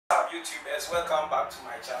YouTubers, welcome back to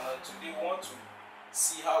my channel. Today we want to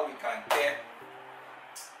see how we can get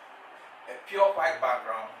a pure white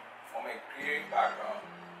background from a gray background,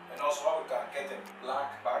 and also how we can get a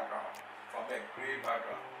black background from a gray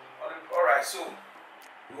background. Alright, so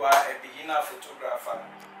you are a beginner photographer,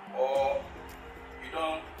 or you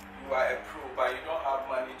are a pro but you don't have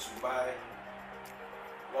money to buy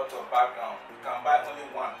a lot of background. You can buy only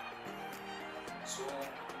one. So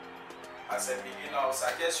as a beginner, I would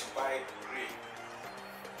suggest you buy gray,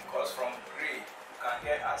 because from gray you can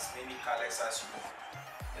get as many colors as you want.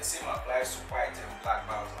 The same applies to white and black,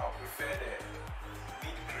 but I prefer the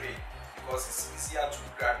mid gray because it's easier to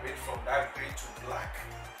graduate from that gray to black,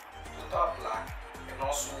 total black, and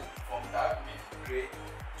also from that mid gray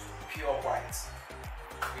to pure white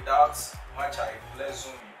without much eye. Let's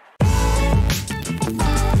zoom in.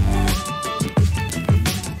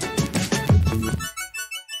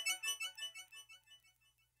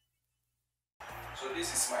 So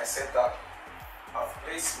this is my setup. I've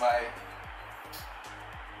placed my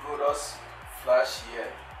Godox flash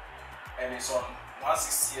here, and it's on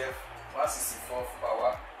 160F, 164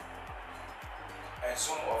 power, and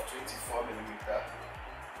zoom of 24mm.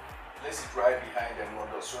 Place it right behind the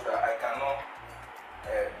model so that I cannot,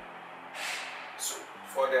 so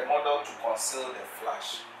for the model to conceal the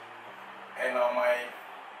flash. And on my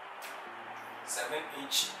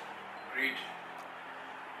 7-inch grid,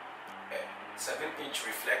 7-inch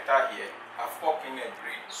reflector here, I've popped in a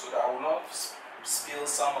grid so that I will not spill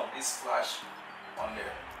some of this flash on the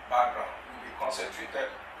background. It will be concentrated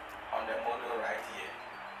on the model right here.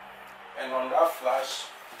 And on that flash,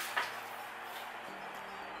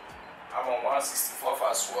 I'm on 164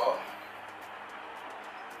 as well,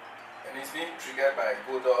 and it's being triggered by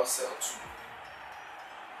Godox Cell 2.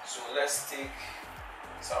 So let's take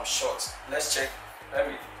some shots. Let's check. Let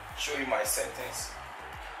me show you my settings.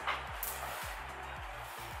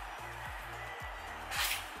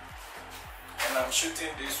 And I'm shooting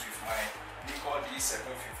this with my Nikon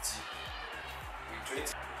D750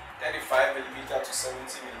 with 35mm to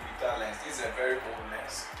 70mm lens. This is a very old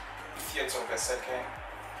lens, 50th of a second,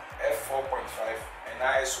 f4.5 and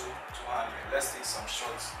ISO 200. Let's take some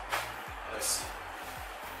shots. Let's see.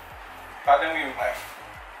 Pardon me with my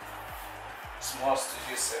small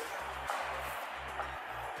studio setup.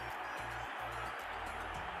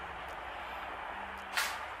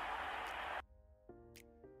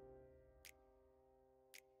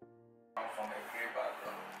 From a gray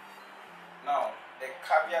background. Now the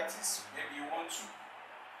caveat is, maybe you want to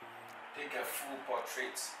take a full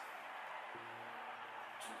portrait.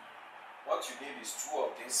 What you need is two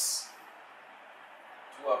of these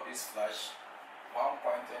flash, one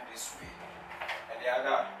pointing this way and the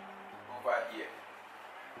other over here.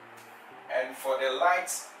 And for the light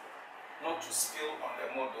not to spill on the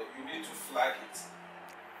model, you need to flag it.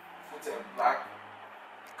 Put a black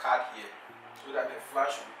card here so that the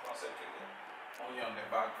flash will be concentrated only on the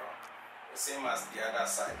background. The same as the other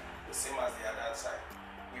side. The same as the other side.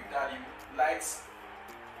 With that, you light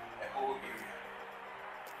a whole area.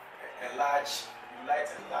 You light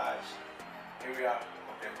a large area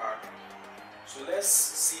of the background. So let's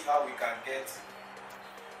see how we can get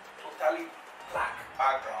totally black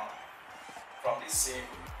background from this same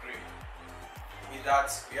gray. With that,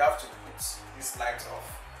 we have to put this light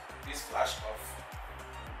off, this flash off.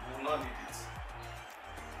 We will not need it.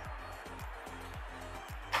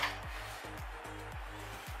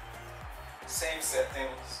 Same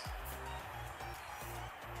settings.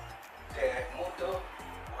 The model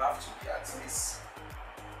will have to be at least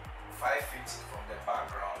 5 feet from the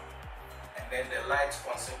background, and then the light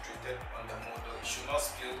concentrated on the model. It should not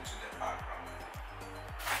spill to the background.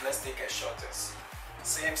 Let's take a shot and see.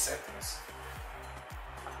 Same settings.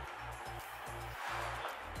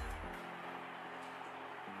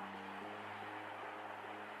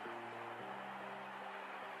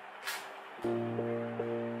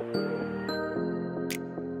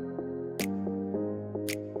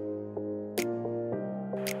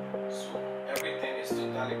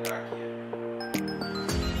 Black here.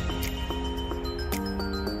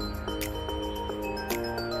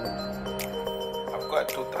 I've got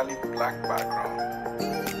a totally black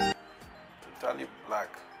background. Totally black.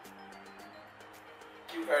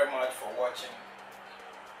 Thank you very much for watching.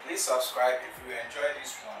 Please subscribe if you enjoy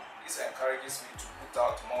this one. This encourages me to put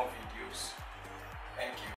out more videos. Thank you.